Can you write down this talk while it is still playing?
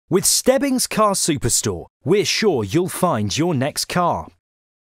With Stebbings Car Superstore, we're sure you'll find your next car.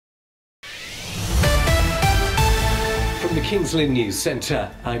 From the King's Lynn News Centre,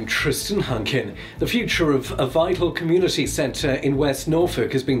 I'm Tristan Hunkin. The future of a vital community centre in West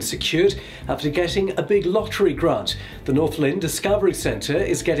Norfolk has been secured after getting a big lottery grant. The North Lynn Discovery Centre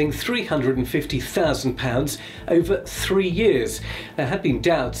is getting £350,000 over 3 years. There had been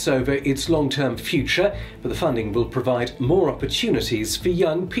doubts over its long-term future, but the funding will provide more opportunities for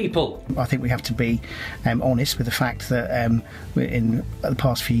young people. I think we have to be honest with the fact that in the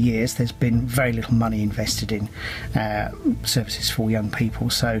past few years there's been very little money invested in services for young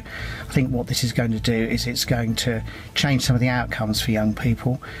people. So I think what this is going to do is it's going to change some of the outcomes for young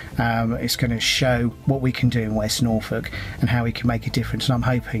people. It's going to show what we can do in West Norfolk and how we can make a difference, and I'm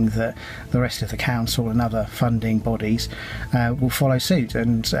hoping that the rest of the council and other funding bodies will follow suit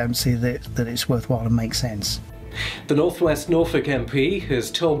and see that it's worthwhile and makes sense. The North West Norfolk MP has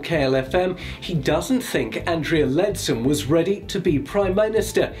told KL.FM he doesn't think Andrea Leadsom was ready to be Prime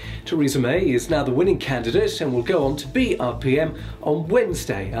Minister. Theresa May is now the winning candidate and will go on to be our PM on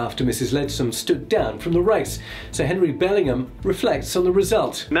Wednesday after Mrs Leadsom stood down from the race. Sir Henry Bellingham reflects on the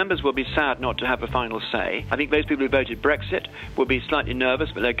result. Members will be sad not to have a final say. I think those people who voted Brexit will be slightly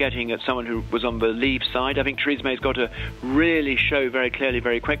nervous, but they're getting at someone who was on the Leave side. I think Theresa May's got to really show very clearly,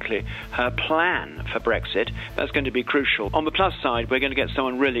 very quickly, her plan for Brexit. That's going to be crucial. On the plus side, we're going to get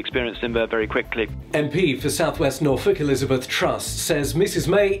someone really experienced in there very quickly. MP for South West Norfolk Elizabeth Trust says Mrs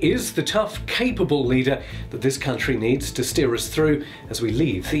May is the tough, capable leader that this country needs to steer us through as we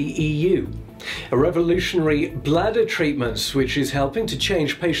leave the EU. A revolutionary bladder treatment which is helping to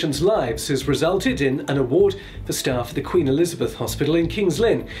change patients' lives has resulted in an award for staff at the Queen Elizabeth Hospital in King's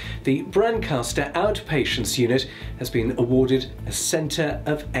Lynn. The Brancaster Outpatients Unit has been awarded a Centre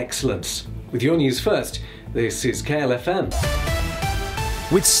of Excellence. With your news first, this is KL.FM.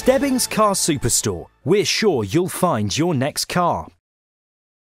 With Stebbings Car Superstore, we're sure you'll find your next car.